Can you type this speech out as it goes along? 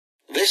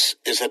This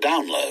is a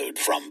download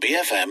from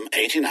BFM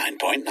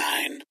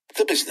 89.9,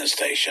 the business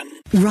station.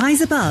 Rise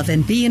above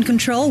and be in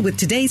control with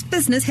today's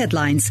business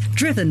headlines,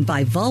 driven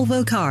by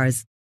Volvo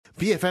Cars.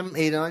 BFM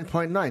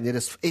 89.9. It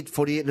is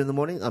 8:48 in the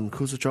morning. I'm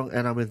Khoo Chong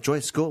and I'm with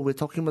Joyce Goh. We're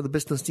talking about the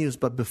business news.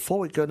 But before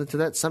we go into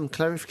that, some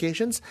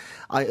clarifications.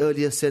 I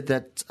earlier said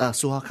that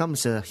Suhakam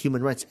is a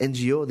human rights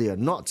NGO. They are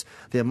not.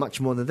 They are much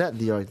more than that.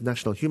 They are a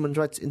national human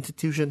rights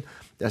institution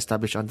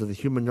established under the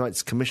Human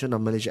Rights Commission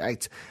of Malaysia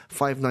Act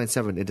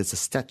 597. It is a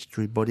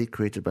statutory body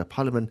created by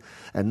Parliament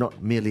and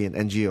not merely an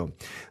NGO.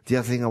 The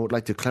other thing I would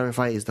like to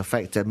clarify is the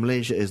fact that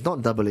Malaysia is not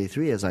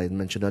AA3, as I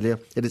mentioned earlier.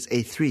 It is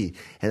A3,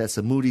 and that's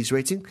a Moody's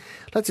rating.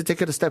 Let's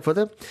take it a step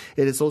further.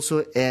 It is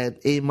also an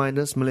A-,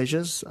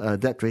 Malaysia's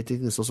debt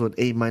rating is also an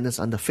A-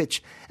 under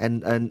Fitch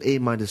and an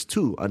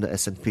A-2 under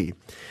S&P.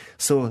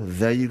 So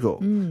there you go.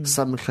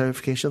 Some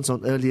clarifications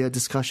on earlier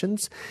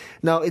discussions.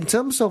 Now, in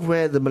terms of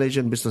where the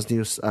Malaysian business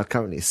news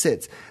currently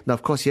sits, now,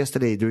 of course,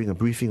 yesterday during a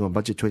briefing on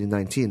Budget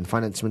 2019,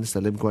 Finance Minister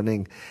Lim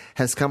Guan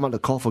has come out a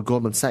call for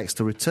Goldman Sachs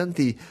to return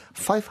the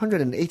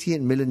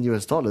 $588 million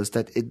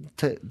that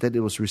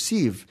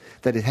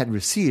it had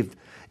received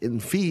in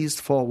fees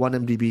for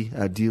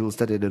 1MDB deals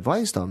that it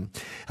advised on.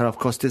 And of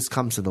course, this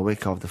comes in the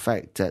wake of the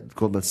fact that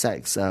Goldman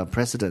Sachs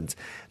President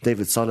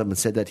David Solomon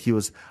said that he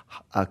was,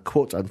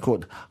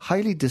 quote-unquote,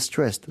 highly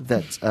distressed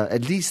that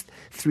at least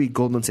 3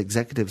 Goldman's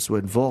executives were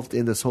involved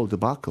in this whole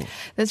debacle.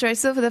 That's right.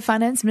 So for the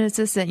finance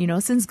minister said,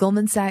 since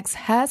Goldman Sachs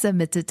has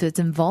admitted to its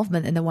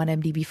involvement in the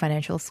 1MDB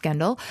financial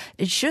scandal,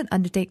 it should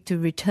undertake to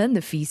return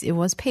the fees it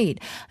was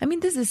paid. I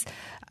mean,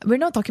 we're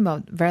not talking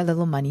about very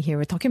little money here.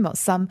 We're talking about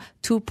some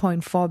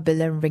 2.4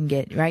 billion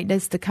ringgit, right?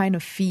 That's the kind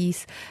of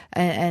fees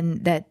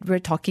and that we're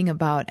talking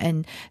about.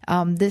 And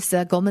this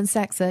Goldman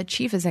Sachs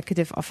chief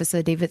executive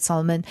officer, David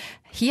Solomon,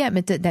 he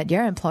admitted that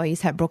their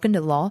employees had broken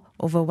the law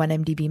over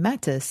 1MDB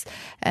matters.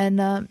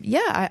 And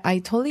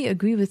I totally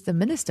agree with the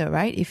minister,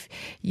 right? If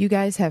you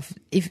guys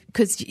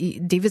because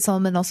David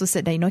Solomon also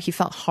said that, he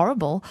felt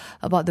horrible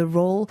about the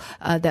role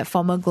that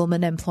former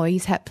Goldman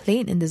employees had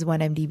played in this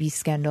 1MDB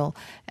scandal.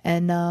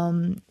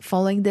 And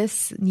following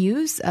this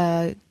news,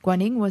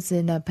 Guan was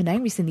in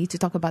Penang recently to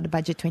talk about the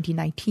budget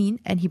 2019,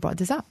 and he brought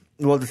this up.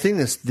 Well, the thing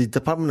is, the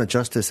Department of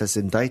Justice has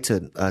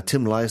indicted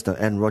Tim Leisner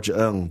and Roger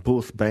Ng,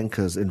 both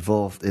bankers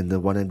involved in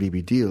the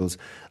 1MDB deals.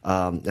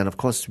 And of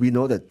course, we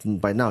know that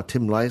by now,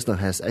 Tim Leisner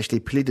has actually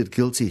pleaded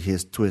guilty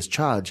to his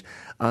charge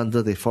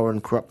under the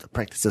Foreign Corrupt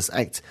Practices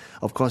Act.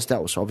 Of course,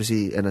 that was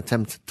obviously an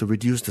attempt to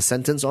reduce the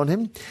sentence on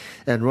him.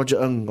 And Roger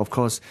Ng, of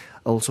course,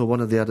 also one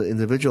of the other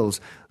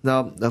individuals.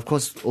 Now, of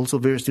course, also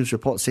various news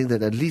reports saying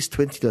that at least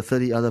 20 to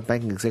 30 other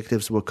banking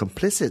executives were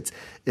complicit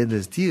in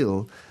this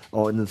deal,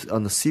 or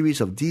on a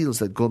series of deals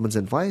that Goldman's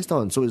advised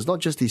on. So it's not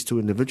just these 2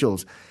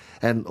 individuals.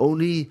 And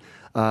only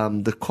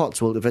the courts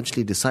will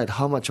eventually decide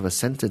how much of a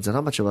sentence and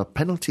how much of a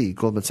penalty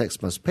Goldman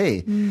Sachs must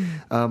pay.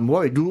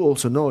 What I do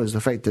also know is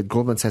the fact that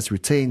Goldman has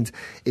retained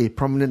a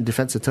prominent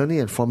defense attorney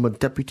and former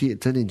deputy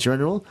attorney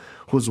general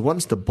who was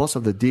once the boss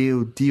of the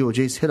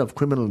DOJ's head of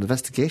criminal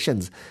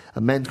investigations,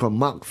 a man called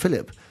Mark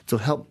Phillip, to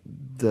help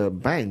the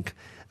bank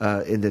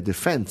in their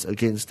defense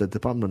against the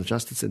Department of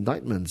Justice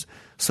indictments.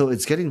 So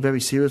it's getting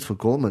very serious for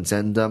Goldman's.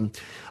 And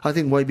I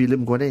think YB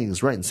Lim Guan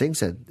is right in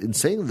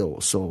saying though,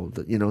 so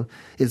that,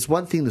 it's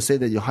one thing to say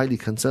that you're highly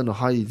concerned or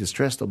highly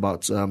distressed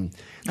about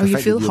you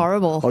feel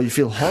horrible. Or you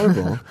feel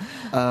horrible.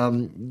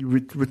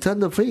 Return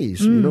the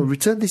fees,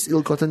 return these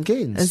ill-gotten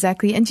gains.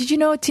 Exactly. And did you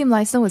know Tim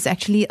Leisner was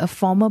actually a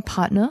former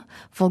partner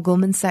for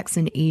Goldman Sachs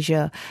in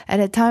Asia?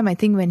 At a time, I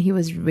think when he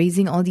was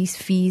raising all these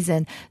fees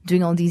and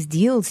doing all these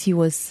deals, he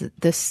was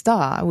the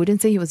star. I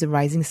wouldn't say he was a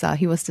rising star.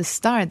 He was the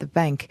star at the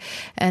bank.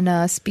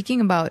 And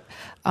speaking about,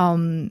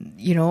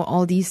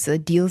 all these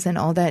deals and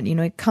all that,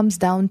 it comes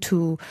down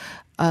to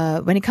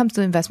when it comes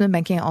to investment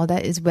banking and all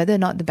that is whether or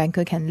not the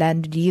banker can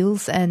land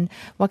deals and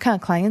what kind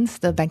of clients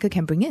the banker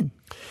can bring in.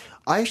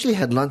 I actually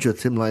had lunch with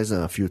Tim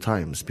Leisner a few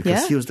times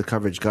because he was the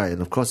coverage guy.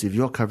 And of course, if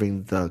you're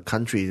covering the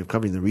country, you're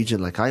covering the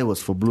region like I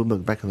was for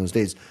Bloomberg back in those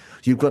days,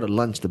 you've got to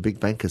lunch the big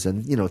bankers.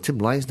 And, Tim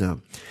Leisner.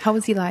 How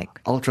was he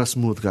like? Ultra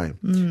smooth guy.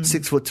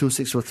 6'2",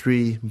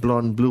 6'3",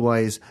 blonde, blue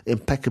eyes,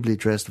 impeccably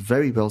dressed,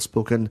 very well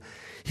spoken.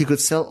 He could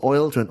sell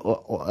oil to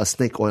a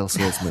snake oil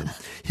salesman.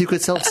 He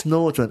could sell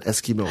snow to an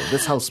Eskimo.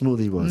 That's how smooth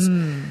he was.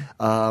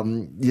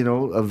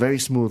 A very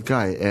smooth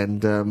guy.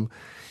 And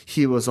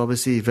he was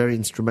obviously very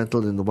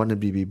instrumental in the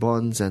 1MDB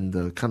bonds and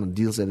the kind of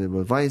deals that they were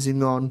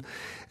advising on.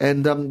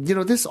 And,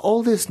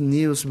 all this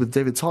news with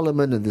David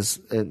Solomon and this,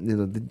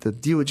 the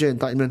DOJ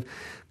indictment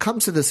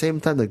comes at the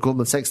same time that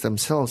Goldman Sachs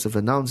themselves have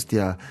announced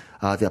their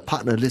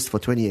partner list for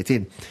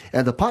 2018.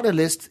 And the partner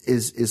list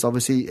is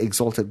obviously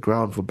exalted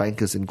ground for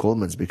bankers in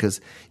Goldman's, because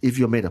if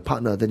you're made a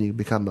partner, then you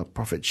become a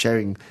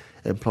profit-sharing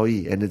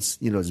employee, and it's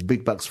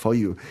big bucks for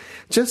you.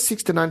 Just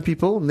 6 to 9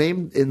 people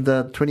named in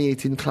the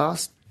 2018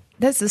 class.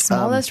 That's the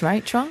smallest,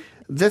 right, Chong?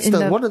 That's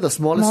one of the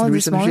smallest in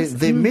recent history.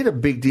 They made a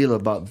big deal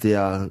about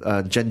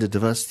their gender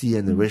diversity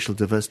and the racial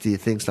diversity,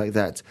 things like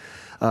that.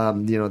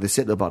 They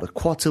said about a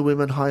quarter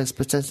women, highest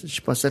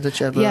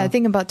percentage ever. Yeah, I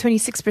think about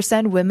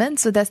 26% women.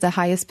 So that's the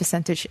highest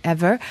percentage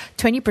ever.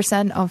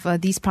 20%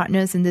 of these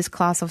partners in this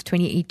class of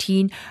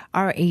 2018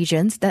 are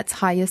Asians. That's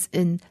highest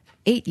in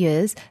 8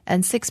 years,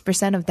 and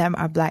 6% of them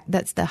are black.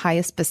 That's the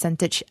highest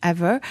percentage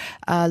ever.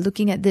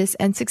 Looking at this,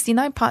 and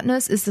 69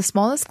 partners is the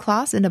smallest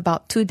class in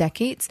about 2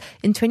 decades.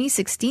 In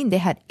 2016, they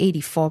had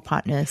 84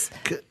 partners.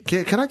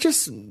 Can I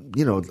just,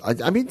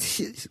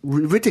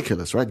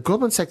 ridiculous, right?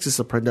 Goldman Sachs is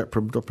a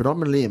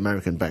predominantly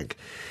American bank.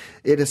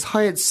 It has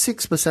hired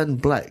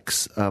 6%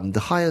 blacks, the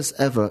highest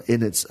ever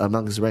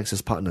among its ranks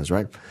as partners,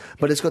 right?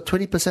 But it's got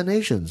 20%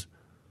 Asians,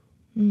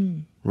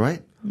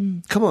 right?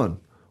 Come on.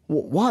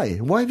 Why?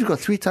 Why have you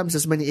got 3 times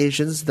as many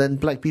Asians than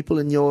black people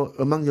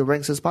among your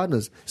ranks as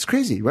partners? It's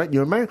crazy, right?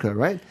 You're America,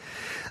 right?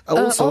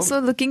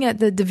 Also looking at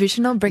the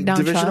divisional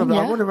breakdown.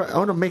 I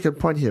want to make a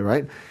point here,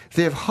 right?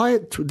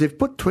 They've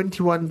put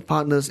 21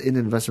 partners in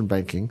investment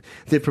banking.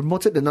 They've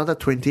promoted another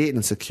 28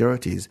 in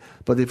securities,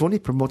 but they've only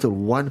promoted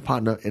 1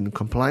 partner in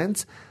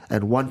compliance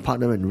and 1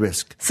 partner in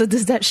risk. So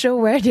does that show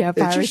where their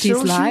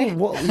priorities lie?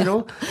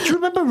 Do you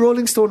remember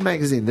Rolling Stone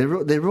magazine? They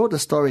wrote a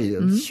story,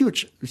 a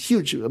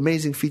huge,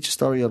 amazing feature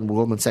story on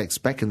Goldman Sachs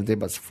back in the day,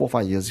 about 4 or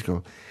 5 years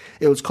ago.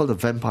 It was called The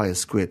Vampire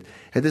Squid.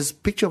 And there's a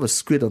picture of a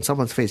squid on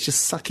someone's face,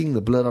 just sucking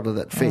the blood out of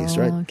that face,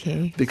 right?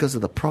 Okay. Because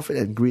of the profit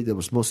and greed that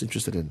was most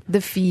interested in.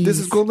 The fees. This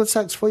is Goldman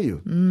Sachs for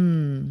you.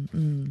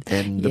 And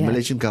the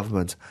Malaysian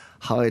government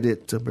hired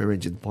it to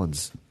arrange in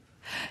bonds.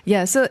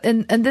 Yeah, so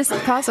in this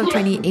class of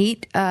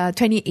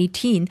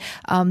 2018,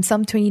 some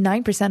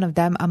 29% of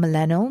them are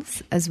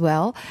millennials as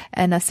well.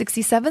 And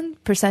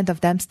 67% of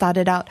them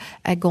started out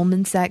at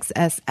Goldman Sachs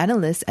as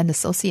analysts and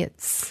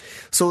associates.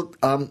 So,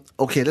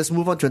 let's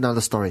move on to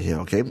another story here,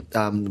 okay?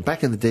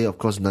 Back in the day, of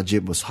course,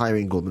 Najib was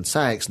hiring Goldman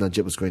Sachs.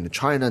 Najib was going to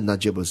China.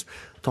 Najib was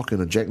talking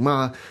to Jack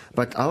Ma.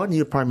 But our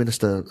new Prime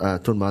Minister,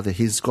 Tun Mahathir,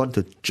 he's gone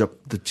to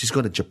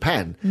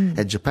Japan.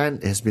 And Japan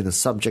has been the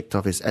subject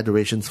of his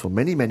adorations for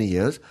many, many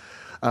years.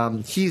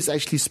 He's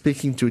actually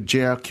speaking to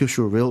JR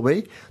Kyushu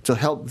Railway to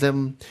help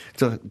them,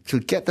 to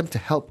get them to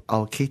help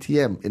our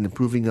KTM in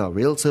improving our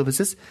rail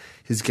services.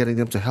 He's getting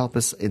them to help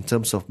us in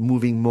terms of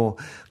moving more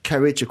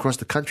carriage across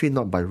the country,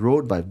 not by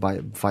road, but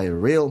via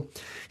rail.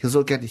 He's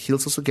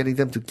also getting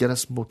them to get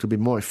us to be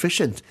more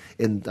efficient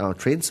in our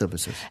train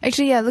services.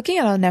 Actually, yeah, looking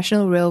at our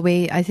national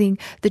railway, I think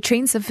the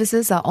train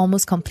services are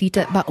almost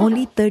completed, but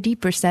only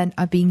 30%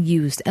 are being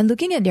used. And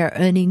looking at their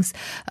earnings,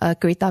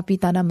 Kereta Api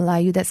Tanah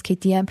Melayu, that's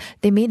KTM,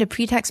 they made a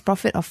pre-tax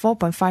profit of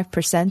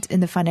 4.5% in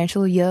the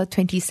financial year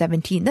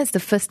 2017. That's the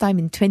first time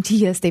in 20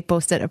 years they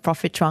posted a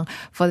profit chunk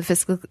for the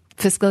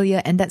fiscal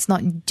year, and that's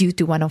not due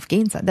to one-off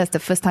gains. That's the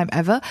first time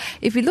ever.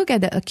 If we look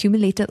at the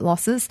accumulated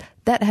losses,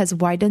 that has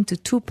widened to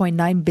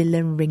 2.9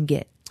 billion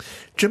ringgit.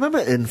 Do you remember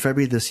in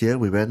February this year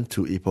we went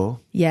to Ipoh?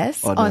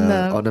 Yes, on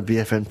a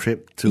BFM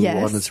trip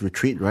on this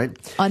retreat, right?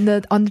 On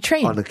the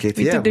train. On the KTM,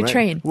 we took the right?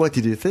 train. What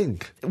did you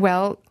think?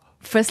 Well,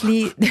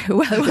 firstly,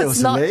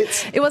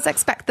 it was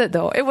expected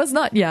though. It was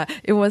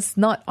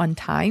not on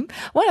time.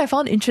 What I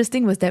found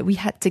interesting was that we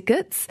had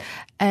tickets,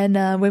 and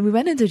when we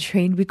went into the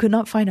train, we could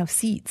not find our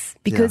seats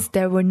because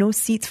there were no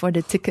seats for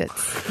the tickets.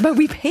 But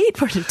we paid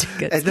for the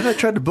tickets. And then I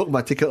tried to book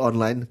my ticket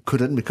online,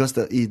 couldn't, because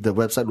the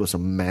website was a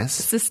mess.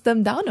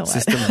 System down or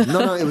what?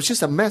 No, it was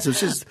just a mess. It was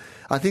just,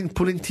 I think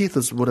pulling teeth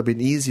would have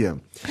been easier,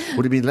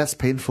 would have been less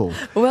painful.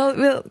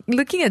 Well,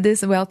 looking at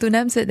this,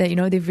 Tunam said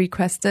that they've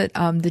requested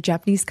the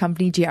Japanese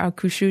company JR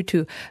Kyushu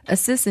to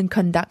assist in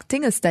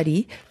conducting a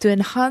study to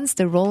enhance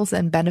the roles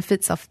and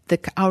benefits of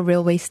our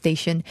railway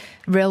system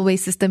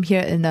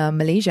here in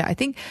Malaysia. I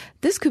think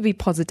this could be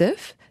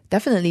positive.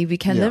 Definitely, we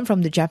can learn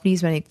from the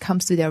Japanese when it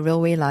comes to their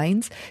railway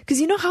lines.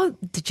 Because you know how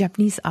the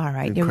Japanese are,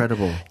 right?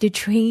 Incredible. Their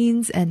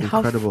trains and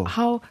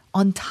how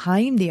on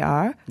time they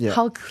are,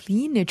 how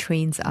clean their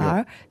trains are.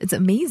 Yeah. It's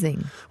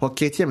amazing. Well,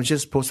 KTM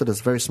just posted a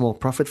very small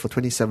profit for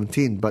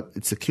 2017, but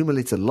its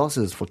accumulated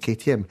losses for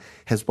KTM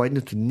has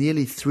widened to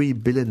nearly 3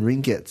 billion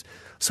ringgit.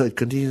 So it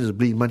continues to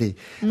bleed money.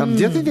 The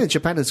other thing that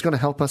Japan is going to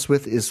help us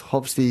with is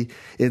obviously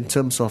in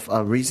terms of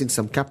raising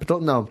some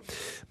capital. Now,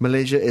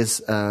 Malaysia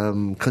is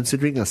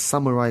considering a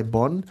samurai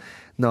bond.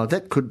 Now,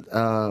 that could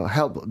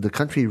help the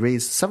country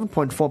raise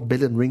 7.4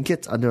 billion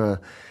ringgit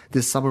under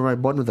this samurai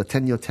bond with a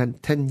 10-year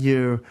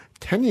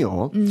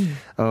tenure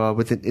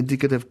with an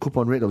indicative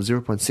coupon rate of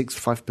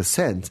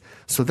 0.65%.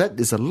 So that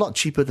is a lot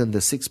cheaper than the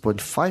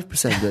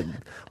 6.5% that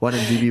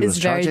 1MDB was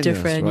charging us. It's very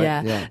different,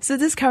 right? yeah. So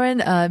this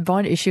current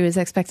bond issue is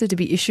expected to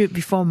be issued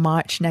before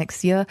March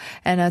next year.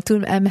 And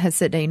Tun M has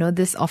said that,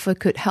 this offer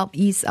could help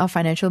ease our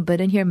financial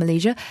burden here in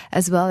Malaysia,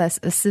 as well as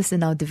assist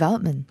in our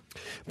development.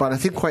 But I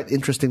think quite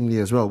interestingly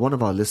as well, one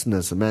of our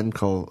listeners, a man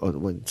called,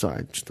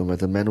 I just don't know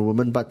whether man or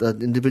woman, but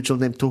an individual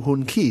named To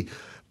Hoon Kee,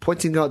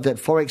 pointing out that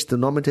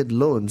forex-denominated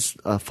loans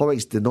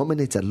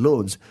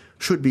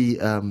should be,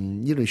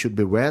 you should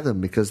beware them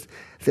because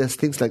there's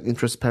things like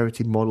interest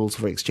parity models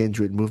for exchange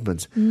rate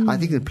movements. I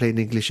think in plain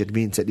English, it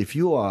means that if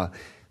you are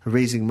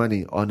raising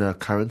money on a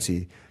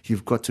currency,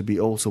 you've got to be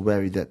also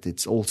wary that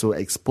it's also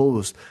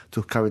exposed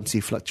to currency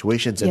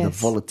fluctuations and the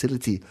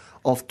volatility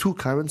of two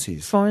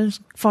currencies.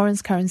 Foreign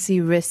currency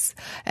risks.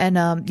 And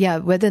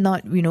whether or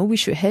not, we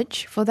should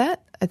hedge for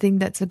that. I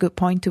think that's a good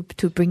point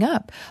to bring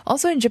up.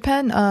 Also in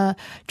Japan,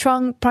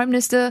 Prime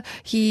Minister,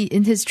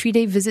 in his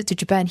 3-day visit to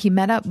Japan, he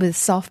met up with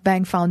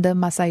SoftBank founder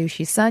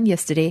Masayoshi Son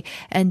yesterday,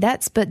 and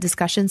that spurred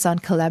discussions on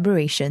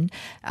collaboration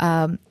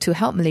to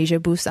help Malaysia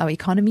boost our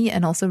economy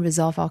and also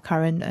resolve our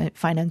current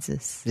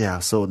finances. Yeah,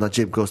 so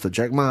Najib goes to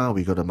Jack Ma,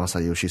 we go to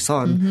Masayoshi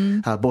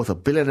Son. Both are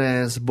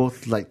billionaires,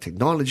 both like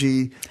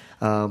technology.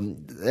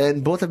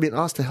 And both have been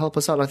asked to help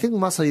us out. I think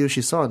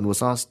Masayoshi Son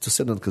was asked to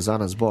sit on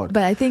Khazana's board.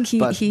 But I think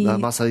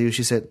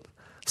Masayoshi said,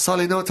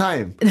 sorry, no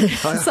time.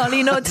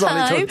 Sorry, no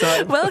time.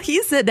 Well,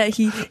 he said that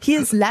he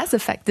is less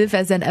effective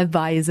as an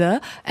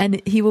advisor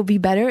and he will be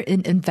better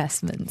in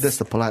investments. That's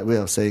the polite way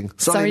of saying,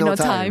 sorry no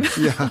time.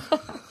 Yeah.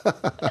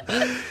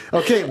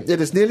 Okay, it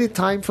is nearly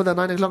time for the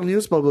 9 o'clock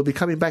news, but we'll be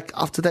coming back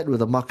after that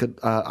with a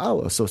market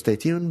hour. So stay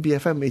tuned,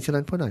 BFM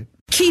 89.9.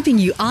 Keeping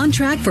you on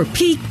track for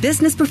peak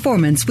business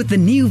performance with the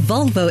new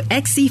Volvo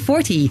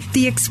XC40,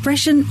 the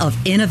expression of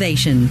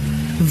innovation.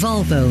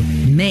 Volvo,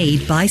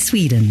 made by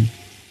Sweden.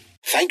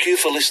 Thank you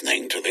for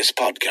listening to this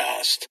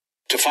podcast.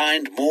 To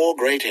find more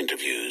great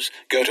interviews,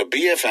 go to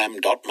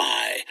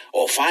bfm.my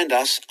or find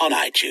us on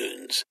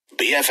iTunes.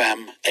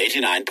 BFM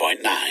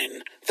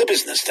 89.9, the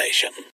business station.